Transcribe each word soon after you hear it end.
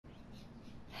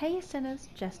Hey sinners,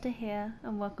 Jester here,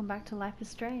 and welcome back to Life is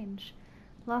Strange.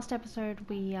 Last episode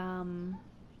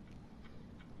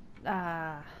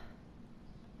uh,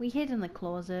 we hid in the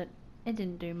closet. It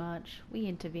didn't do much. We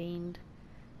intervened.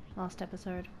 Last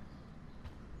episode.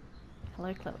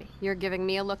 Hello, Chloe. You're giving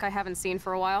me a look I haven't seen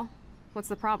for a while? What's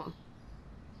the problem?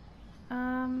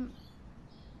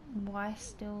 Why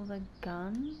steal the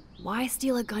gun? Why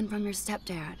steal a gun from your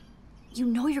stepdad? You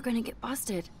know you're gonna get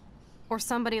busted. Or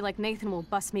somebody like Nathan will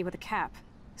bust me with a cap.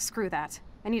 Screw that.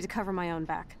 I need to cover my own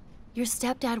back. Your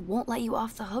stepdad won't let you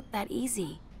off the hook that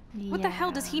easy. Yeah. What the hell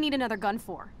does he need another gun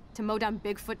for? To mow down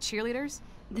Bigfoot cheerleaders?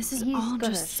 This is He's all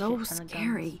got a just so shit ton of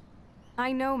scary.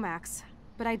 I know, Max.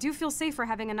 But I do feel safer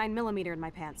having a 9mm in my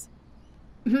pants.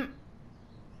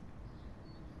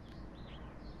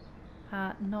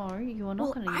 No, you are not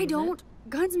Well, gonna use I don't. it.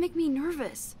 Guns make me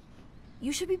nervous.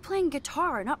 You should be playing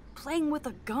guitar, not playing with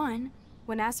a gun.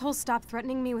 When assholes stop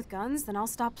threatening me with guns, then I'll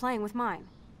stop playing with mine.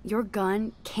 Your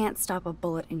gun can't stop a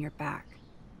bullet in your back.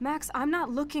 Max, I'm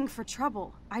not looking for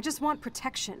trouble. I just want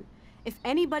protection. If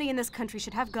anybody in this country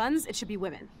should have guns, it should be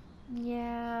women.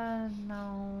 Yeah,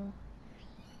 no.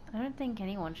 I don't think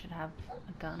anyone should have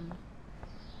a gun.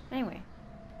 Anyway,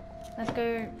 let's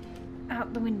go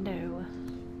out the window.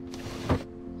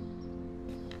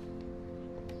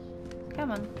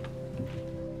 Come on.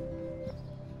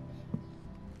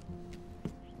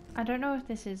 I don't know if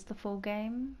this is the full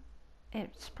game.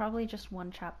 It's probably just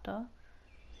one chapter.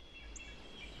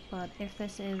 But if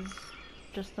this is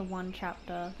just the one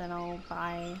chapter, then I'll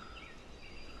buy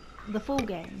the full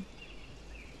game.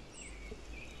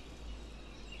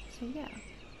 So yeah.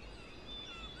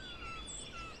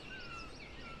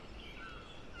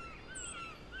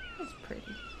 That's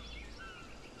pretty.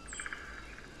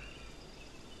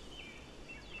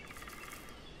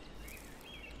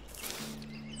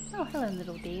 Oh, hello,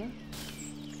 little dear.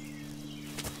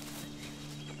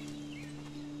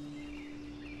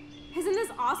 Isn't this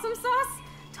awesome sauce?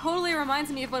 Totally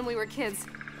reminds me of when we were kids.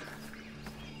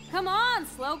 Come on,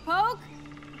 Slowpoke!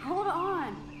 Hold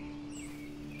on.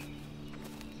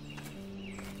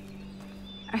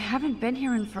 I haven't been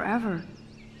here in forever.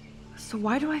 So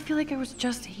why do I feel like I was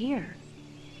just here?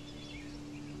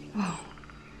 Whoa.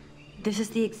 This is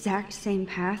the exact same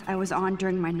path I was on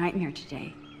during my nightmare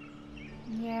today.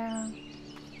 Yeah.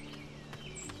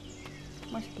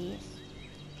 What's this?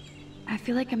 I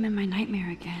feel like I'm in my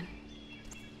nightmare again.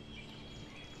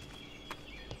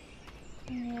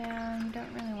 Yeah, you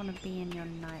don't really want to be in your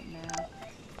nightmare.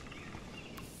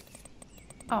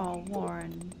 Oh,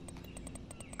 Warren.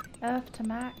 Earth to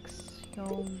Max,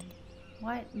 your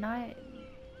white knight.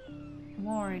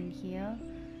 Warren here.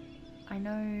 I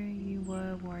know you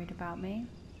were worried about me.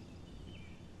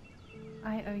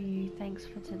 I owe you thanks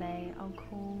for today. I'll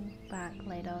call back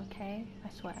later, okay? I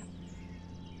swear.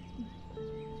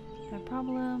 No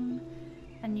problem.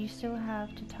 And you still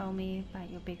have to tell me about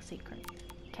your big secret.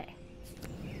 Okay.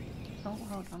 Oh,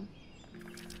 hold on.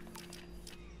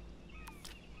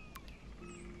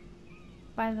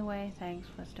 By the way, thanks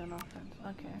for still not friends.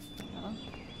 Okay. Well.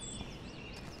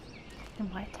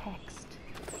 In my text.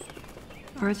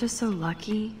 Birds are so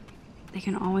lucky, they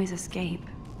can always escape.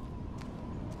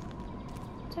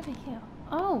 What's over here?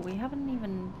 Oh, we haven't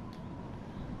even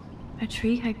A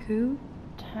tree haiku?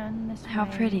 turned this How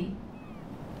way. pretty.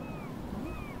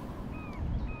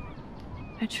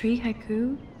 A tree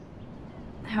haiku?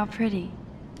 How pretty.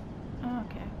 Oh,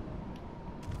 okay.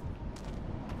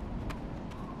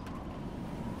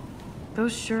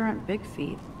 Those sure aren't big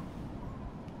feet.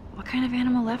 What kind of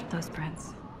animal left those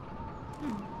prints?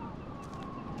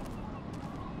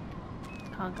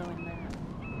 Can't go in there.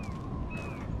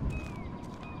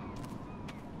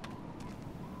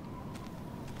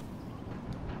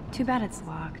 Too bad it's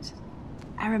locked.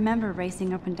 I remember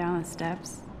racing up and down the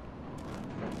steps.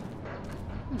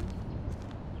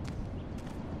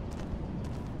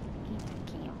 Keep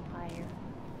a campfire.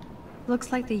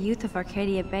 Looks like the youth of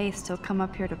Arcadia Bay still come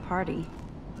up here to party.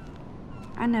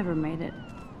 I never made it.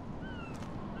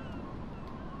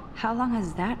 How long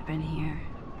has that been here?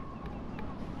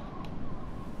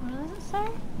 What does it say?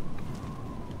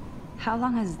 How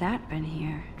long has that been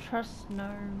here? Trust no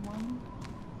one.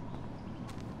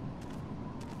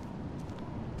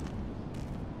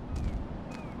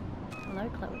 Hello,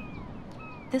 Chloe.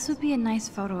 This would be a nice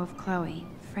photo of Chloe,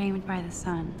 framed by the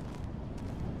sun.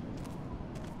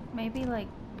 Maybe like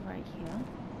right here.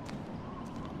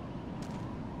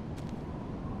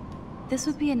 This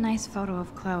would be a nice photo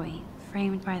of Chloe,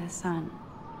 framed by the sun.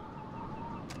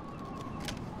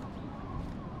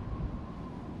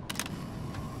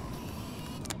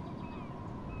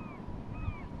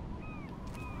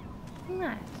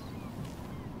 Nice.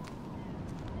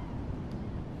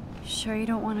 Sure you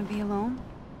don't want to be alone?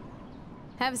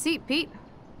 Have a seat, Pete.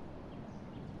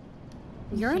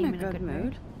 You're in a good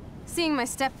mood. Seeing my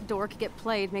step-dork get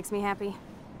played makes me happy.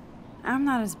 I'm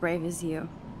not as brave as you.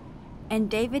 And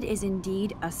David is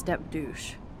indeed a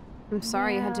step-douche. I'm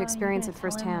sorry you had to experience it Tell him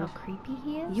firsthand. how creepy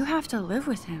he is? You have to live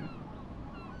with him.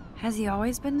 Has he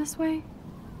always been this way?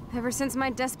 Ever since my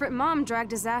desperate mom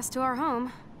dragged his ass to our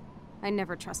home, I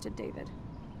never trusted David.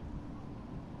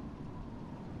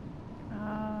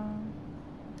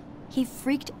 He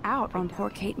freaked out on poor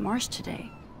Kate Marsh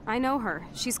today. I know her.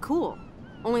 She's cool.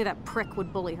 Only that prick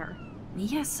would bully her. He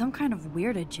has some kind of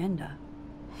weird agenda.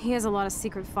 He has a lot of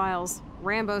secret files.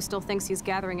 Rambo still thinks he's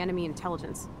gathering enemy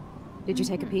intelligence. Did you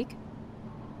take a peek?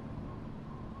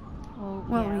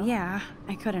 Well, yeah,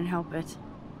 I couldn't help it.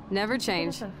 Never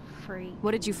change. He's a freak.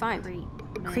 What did you find?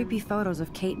 Creep, man. Creepy photos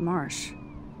of Kate Marsh.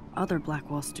 Other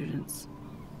Blackwell students.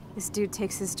 This dude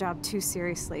takes his job too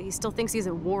seriously. He still thinks he's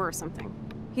at war or something.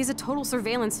 He's a total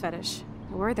surveillance fetish.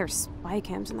 Where are there spy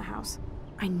cams in the house?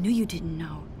 I knew you didn't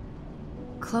know.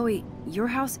 Chloe, your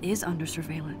house is under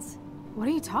surveillance. What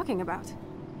are you talking about?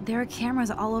 There are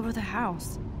cameras all over the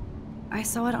house. I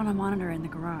saw it on a monitor in the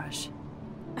garage.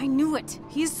 I knew it!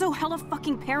 He's so hella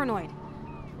fucking paranoid.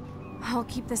 I'll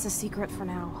keep this a secret for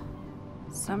now.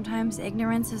 Sometimes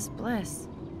ignorance is bliss.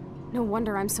 No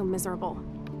wonder I'm so miserable.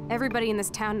 Everybody in this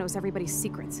town knows everybody's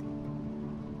secrets.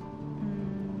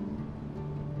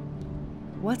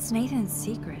 What's Nathan's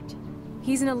secret?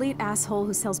 He's an elite asshole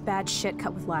who sells bad shit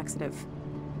cut with laxative.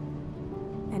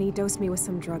 And he dosed me with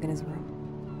some drug in his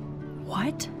room.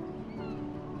 What?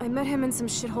 I met him in some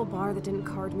shithole bar that didn't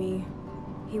card me.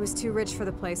 He was too rich for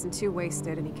the place and too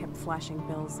wasted, and he kept flashing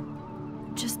bills.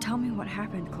 Just tell me what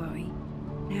happened, Chloe.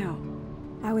 Now.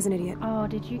 I was an idiot. Oh,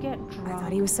 did you get I drugged?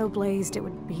 thought he was so blazed it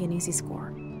would be an easy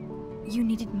score. You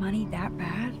needed money that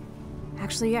bad?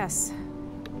 Actually, yes.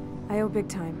 I owe big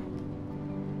time.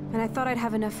 And I thought I'd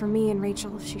have enough for me and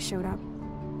Rachel if she showed up.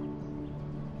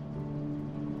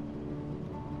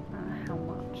 How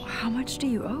much? How much do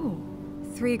you owe?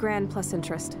 $3 grand plus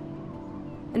interest.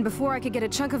 And before I could get a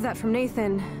chunk of that from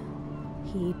Nathan,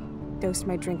 he dosed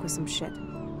my drink with some shit.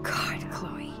 God,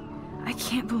 Chloe. I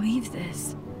can't believe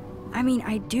this. I mean,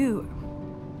 I do.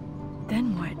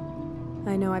 Then what?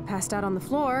 I know I passed out on the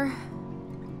floor.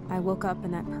 I woke up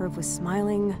and that perv was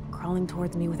smiling, crawling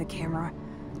towards me with a camera.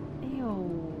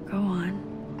 Ew. Go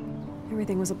on.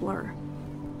 Everything was a blur.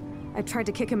 I tried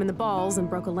to kick him in the balls and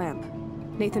broke a lamp.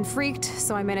 Nathan freaked,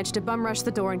 so I managed to bum rush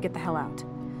the door and get the hell out.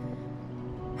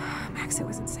 Max, it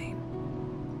was insane.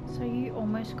 So you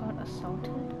almost got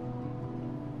assaulted?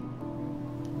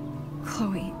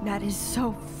 Chloe, that is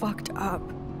so fucked up.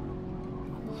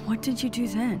 What did you do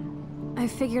then? I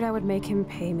figured I would make him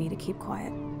pay me to keep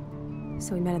quiet.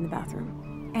 So we met in the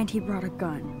bathroom. And he brought a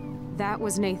gun. That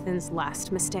was Nathan's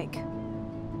last mistake.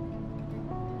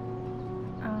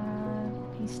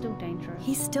 He's still dangerous.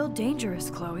 He's still dangerous,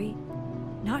 Chloe.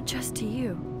 Not just to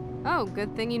you. Oh,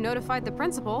 good thing you notified the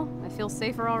principal. I feel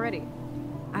safer already.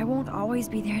 I won't always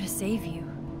be there to save you.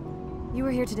 You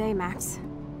were here today, Max.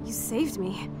 You saved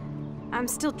me. I'm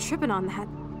still tripping on that.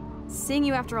 Seeing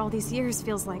you after all these years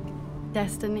feels like...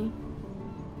 Destiny.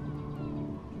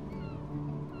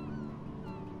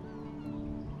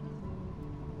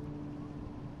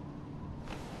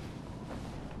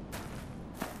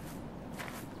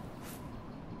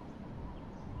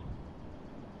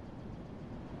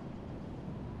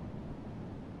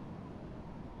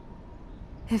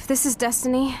 If this is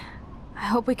destiny, I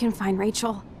hope we can find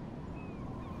Rachel.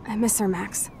 I miss her,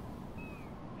 Max.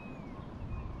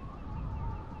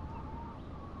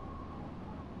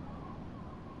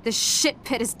 This shit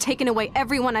pit has taken away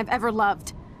everyone I've ever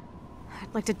loved.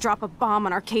 I'd like to drop a bomb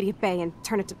on Arcadia Bay and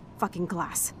turn it to fucking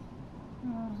glass.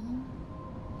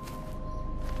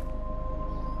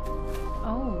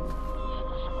 Oh.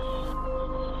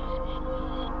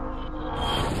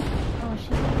 Oh, she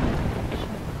didn't make a picture.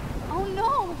 Oh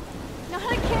no!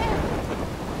 Not again!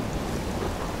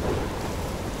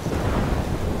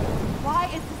 Why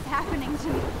is this happening to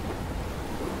me?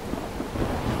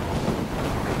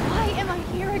 Why am I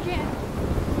here again?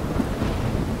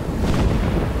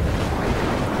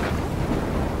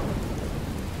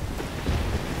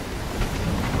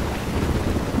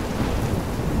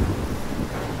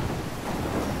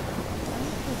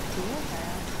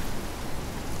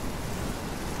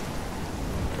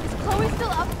 Is Chloe still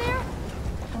up there?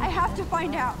 I have to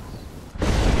find out.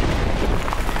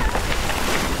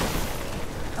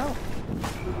 Oh.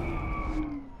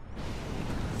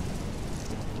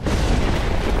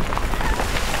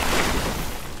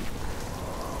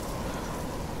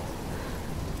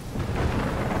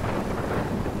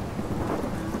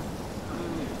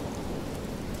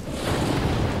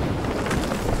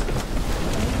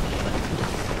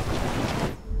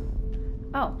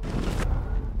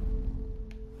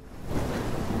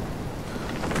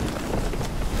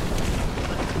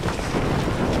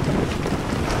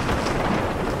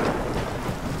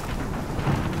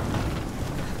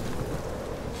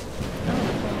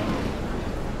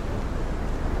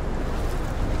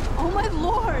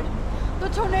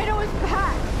 tornado is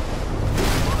back!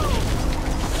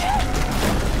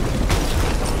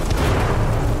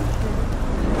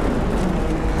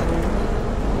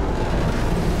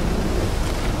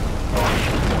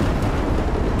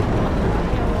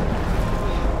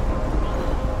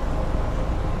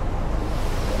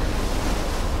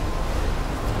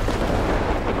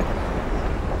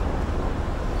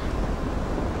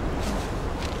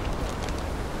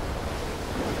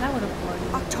 That would have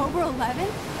worked. October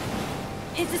 11th?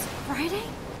 Is this Friday?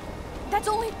 That's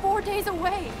only 4 days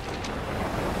away!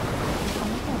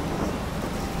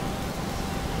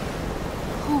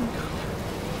 Oh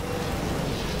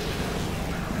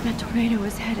no. That tornado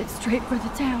is headed straight for the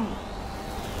town.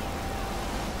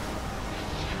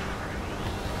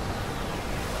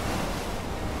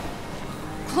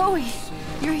 Chloe,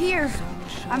 you're here.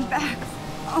 I'm back.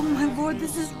 Oh my lord,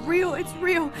 this is real. It's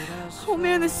real. Oh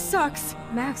man, this sucks.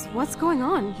 Max, what's going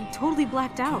on? You totally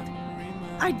blacked out.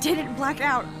 I didn't black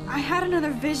out. I had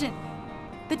another vision.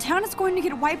 The town is going to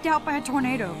get wiped out by a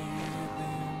tornado.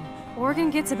 Oregon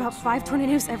gets about 5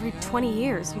 tornadoes every 20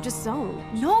 years. You just zone.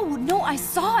 No, I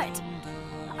saw it.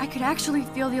 I could actually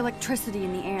feel the electricity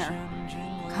in the air.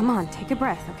 Come on, take a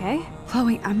breath, okay?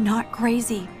 Chloe, I'm not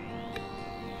crazy.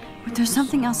 But there's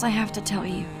something else I have to tell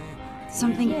you.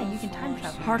 Something Yeah, you can time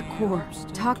travel. hardcore.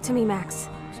 Talk to me, Max.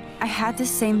 I had this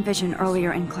same vision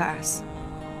earlier in class.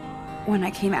 When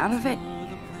I came out of it,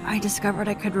 I discovered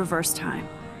I could reverse time.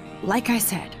 Like I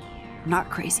said, not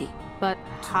crazy. But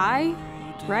high,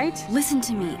 right? Listen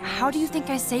to me. How do you think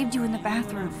I saved you in the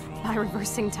bathroom? By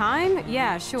reversing time?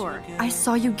 Yeah, sure. I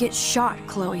saw you get shot,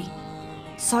 Chloe.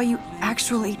 Saw you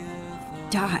actually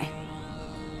die.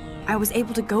 I was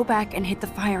able to go back and hit the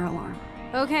fire alarm.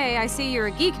 Okay, I see you're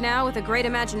a geek now with a great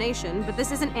imagination, but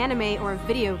this isn't anime or a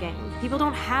video game. People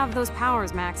don't have those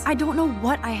powers, Max. I don't know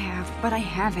what I have, but I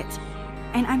have it.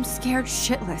 And I'm scared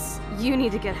shitless. You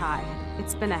need to get high.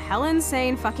 It's been a hell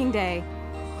insane fucking day.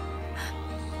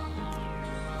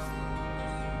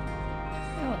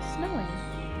 Oh, it's snowing.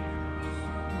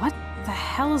 What the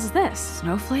hell is this?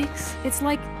 Snowflakes? It's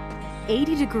like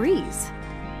 80 degrees.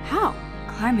 How?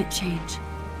 Climate change.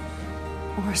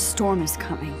 Or a storm is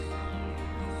coming.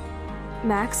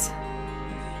 Max,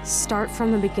 start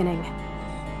from the beginning.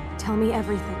 Tell me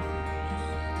everything.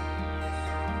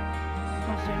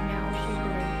 Also, now she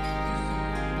believes.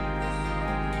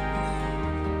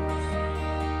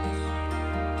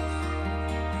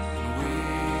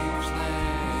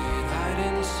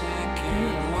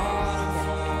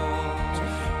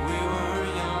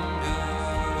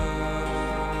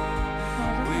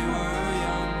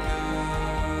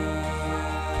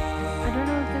 I don't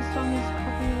know if this song is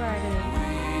copyrighted.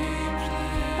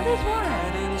 Oh, there's one!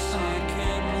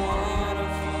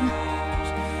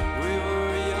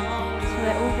 So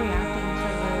they're all reacting to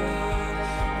the...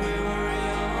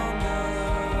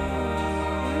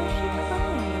 Where is she crying?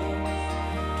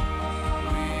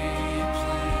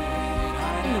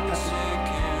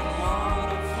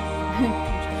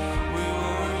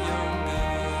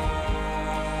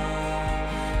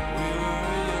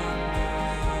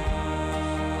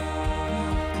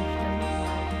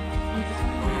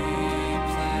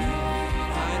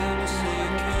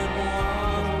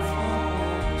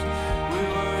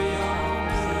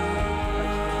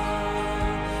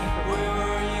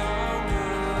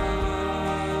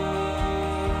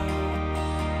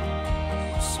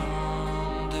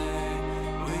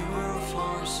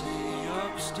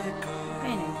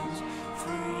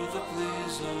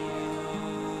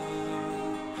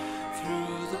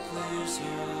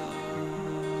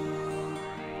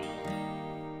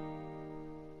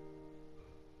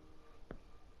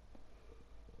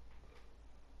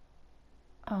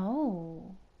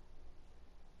 Oh.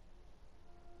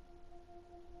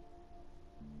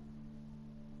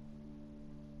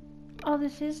 Oh,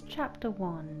 this is chapter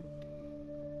 1.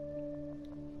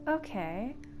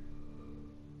 Okay.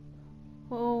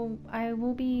 Well, I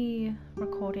will be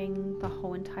recording the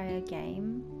whole entire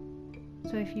game.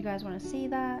 So if you guys want to see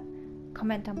that,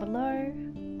 comment down below.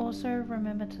 Also,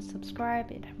 remember to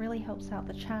subscribe. It really helps out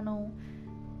the channel.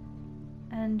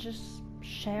 And just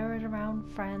share it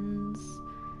around friends.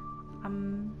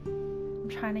 I'm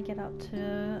trying to get up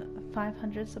to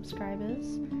 500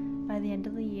 subscribers by the end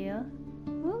of the year.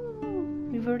 Woo!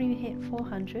 We've already hit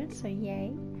 400, so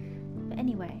yay. But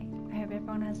anyway, I hope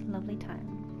everyone has a lovely time.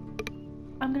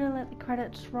 I'm gonna let the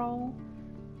credits roll.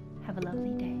 Have a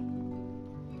lovely day.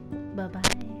 Bye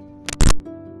bye.